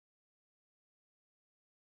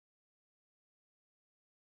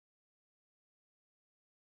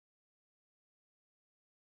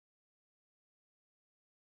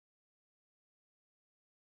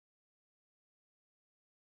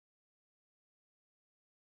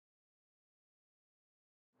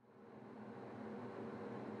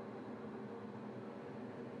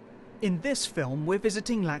In this film, we're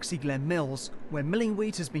visiting Laxey Glen Mills, where milling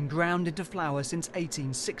wheat has been ground into flour since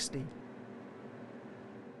 1860.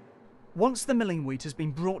 Once the milling wheat has been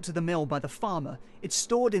brought to the mill by the farmer, it's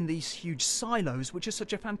stored in these huge silos, which are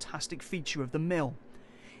such a fantastic feature of the mill.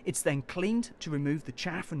 It's then cleaned to remove the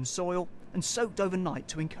chaff and soil and soaked overnight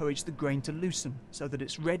to encourage the grain to loosen so that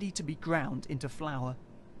it's ready to be ground into flour.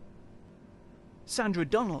 Sandra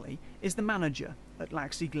Donnelly is the manager at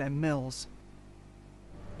Laxey Glen Mills.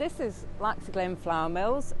 This is Laxey Glen Flour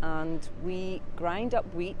Mills, and we grind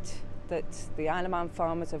up wheat that the Isle of Man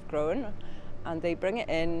farmers have grown, and they bring it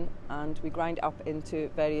in and we grind it up into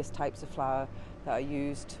various types of flour that are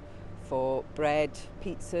used for bread,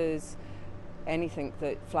 pizzas, anything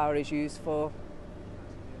that flour is used for.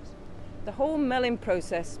 The whole milling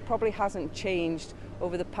process probably hasn't changed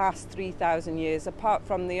over the past 3,000 years, apart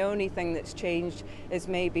from the only thing that's changed is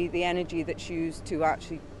maybe the energy that's used to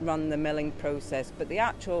actually run the milling process. But the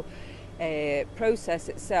actual process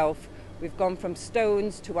itself, we've gone from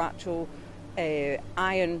stones to actual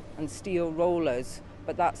iron and steel rollers,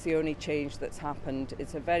 but that's the only change that's happened.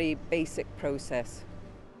 It's a very basic process.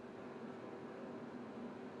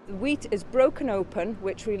 The wheat is broken open,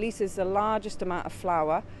 which releases the largest amount of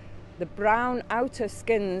flour. The brown outer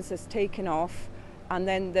skins is taken off, and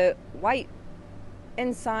then the white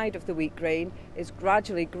inside of the wheat grain is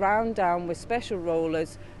gradually ground down with special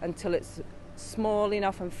rollers until it's small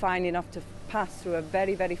enough and fine enough to pass through a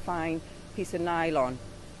very, very fine piece of nylon.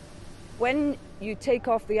 When you take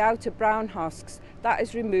off the outer brown husks, that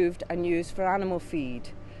is removed and used for animal feed.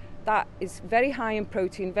 That is very high in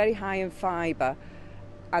protein, very high in fibre,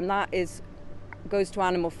 and that goes to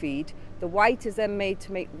animal feed. The white is then made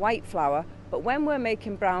to make white flour, but when we're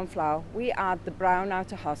making brown flour, we add the brown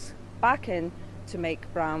outer husk back in to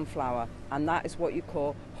make brown flour, and that is what you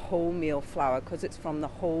call wholemeal flour, because it's from the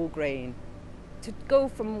whole grain. To go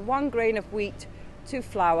from one grain of wheat to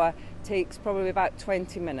flour takes probably about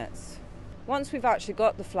 20 minutes. Once we've actually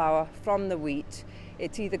got the flour from the wheat,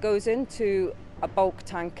 it either goes into a bulk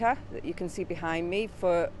tanker that you can see behind me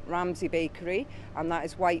for Ramsey Bakery, and that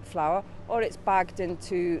is white flour, or it's bagged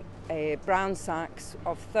into brown sacks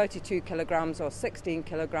of 32 kilograms or 16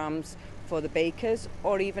 kilograms for the bakers,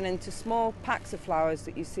 or even into small packs of flours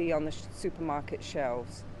that you see on the supermarket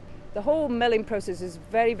shelves. The whole milling process is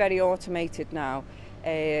very, very automated now,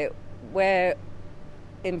 where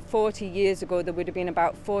in 40 years ago there would have been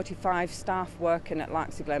about 45 staff working at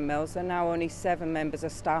Laxey Glen Mills. There are now only 7 members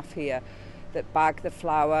of staff here that bag the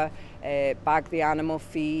flour, bag the animal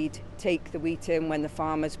feed, take the wheat in when the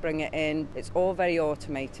farmers bring it in. It's all very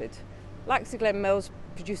automated. Laxey Glen Mills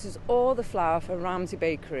produces all the flour for Ramsey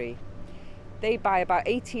Bakery. They buy about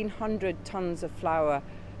 1,800 tonnes of flour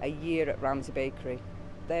a year at Ramsey Bakery.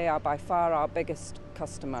 They are by far our biggest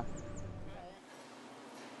customer.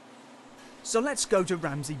 So let's go to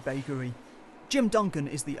Ramsey Bakery. Jim Duncan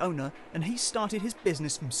is the owner, and he started his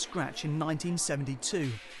business from scratch in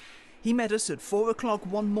 1972. He met us at 4 o'clock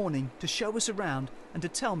one morning to show us around and to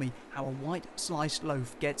tell me how a white sliced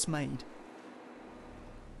loaf gets made.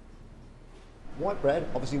 White bread,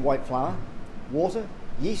 obviously white flour, water,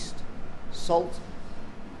 yeast, salt,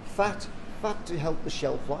 fat to help the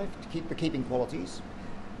shelf life, to keep the keeping qualities,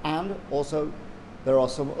 and also there are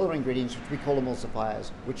some other ingredients which we call emulsifiers,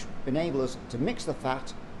 which enable us to mix the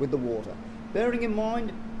fat with the water. Bearing in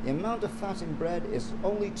mind, the amount of fat in bread is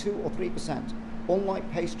only 2 or 3%.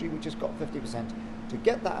 Unlike pastry, which has got 50%, to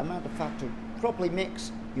get that amount of fat to properly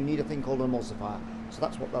mix, you need a thing called an emulsifier. So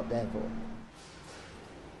that's what that's there for.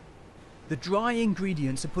 The dry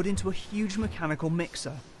ingredients are put into a huge mechanical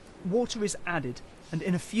mixer. Water is added, and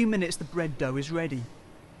in a few minutes the bread dough is ready.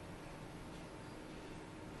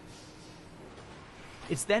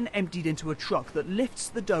 It's then emptied into a truck that lifts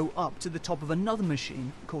the dough up to the top of another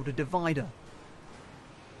machine called a divider.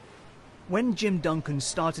 When Jim Duncan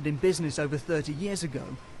started in business over 30 years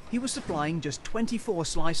ago, he was supplying just 24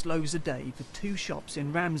 sliced loaves a day for 2 shops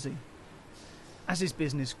in Ramsey. As his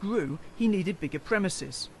business grew, he needed bigger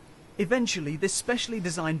premises. Eventually, this specially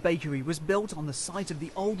designed bakery was built on the site of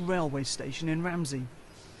the old railway station in Ramsey.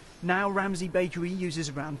 Now Ramsey Bakery uses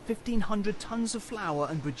around 1,500 tonnes of flour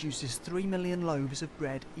and produces 3 million loaves of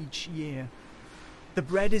bread each year. The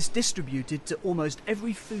bread is distributed to almost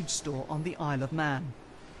every food store on the Isle of Man.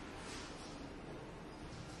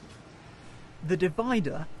 The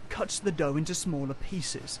divider cuts the dough into smaller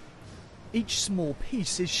pieces. Each small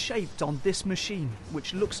piece is shaped on this machine,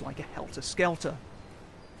 which looks like a helter-skelter.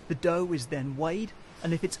 The dough is then weighed,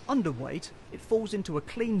 and if it's underweight, it falls into a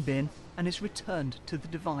clean bin and is returned to the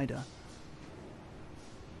divider.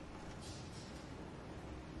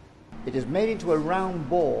 It is made into a round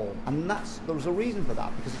ball, and there's a reason for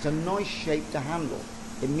that, because it's a nice shape to handle.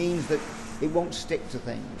 It means that it won't stick to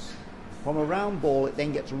things. From a round ball, it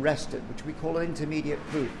then gets rested, which we call an intermediate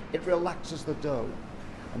proof. It relaxes the dough,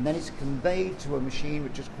 and then it's conveyed to a machine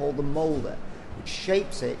which is called the moulder, which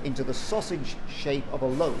shapes it into the sausage shape of a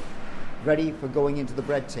loaf, ready for going into the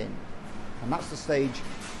bread tin. And that's the stage.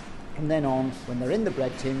 From then on, when they're in the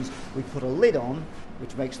bread tins, we put a lid on,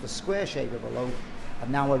 which makes the square shape of a loaf,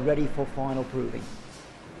 and now we're ready for final proving.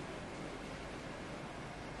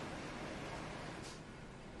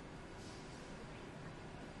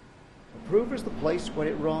 The prover is the place where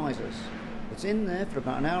it rises. It's in there for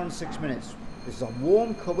about 1 hour and 6 minutes. This is a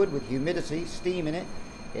warm cupboard with humidity, steam in it.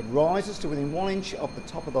 It rises to within 1 inch of the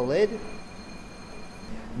top of the lid.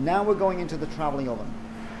 Now we're going into the travelling oven.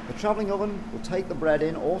 The travelling oven will take the bread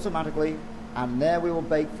in automatically, and there we will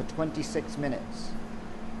bake for 26 minutes.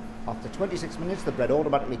 After 26 minutes, the bread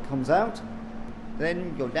automatically comes out.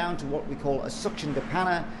 Then go down to what we call a suction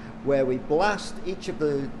depanner, where we blast each of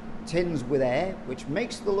the tins with air, which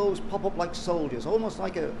makes the loaves pop up like soldiers, almost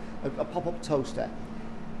like a pop-up toaster.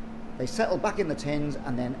 They settle back in the tins,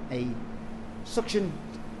 and then a suction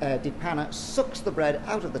depanner sucks the bread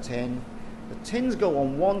out of the tin. The tins go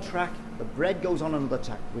on one track, the bread goes on another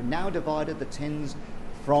track. We've now divided the tins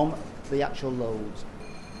from the actual loaves.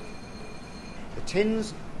 The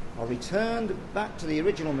tins are returned back to the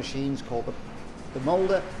original machines called the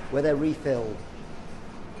moulder, where they're refilled.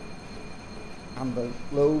 And the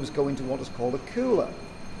loaves go into what is called a cooler.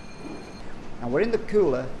 Now we're in the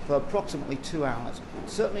cooler for approximately 2 hours,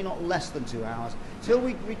 certainly not less than 2 hours, till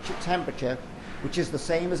we reach a temperature which is the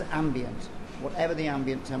same as ambient, whatever the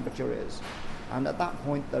ambient temperature is. And at that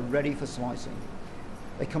point, they're ready for slicing.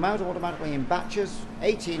 They come out automatically in batches,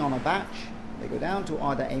 18 on a batch. They go down to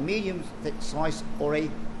either a medium thick slice or a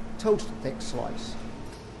toast thick slice.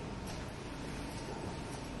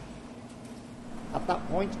 At that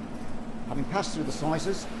point, having passed through the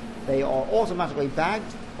slices, they are automatically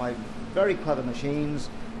bagged by very clever machines.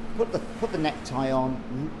 Put the necktie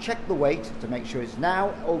on, check the weight to make sure it's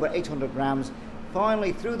now over 800 grams,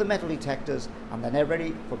 finally through the metal detectors, and then they're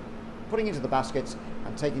ready for putting into the baskets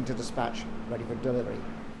and taking to dispatch, ready for delivery.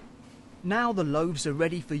 Now the loaves are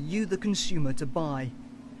ready for you, the consumer, to buy.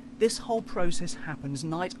 This whole process happens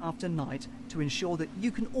night after night to ensure that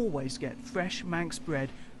you can always get fresh Manx bread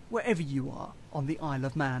wherever you are on the Isle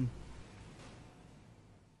of Man.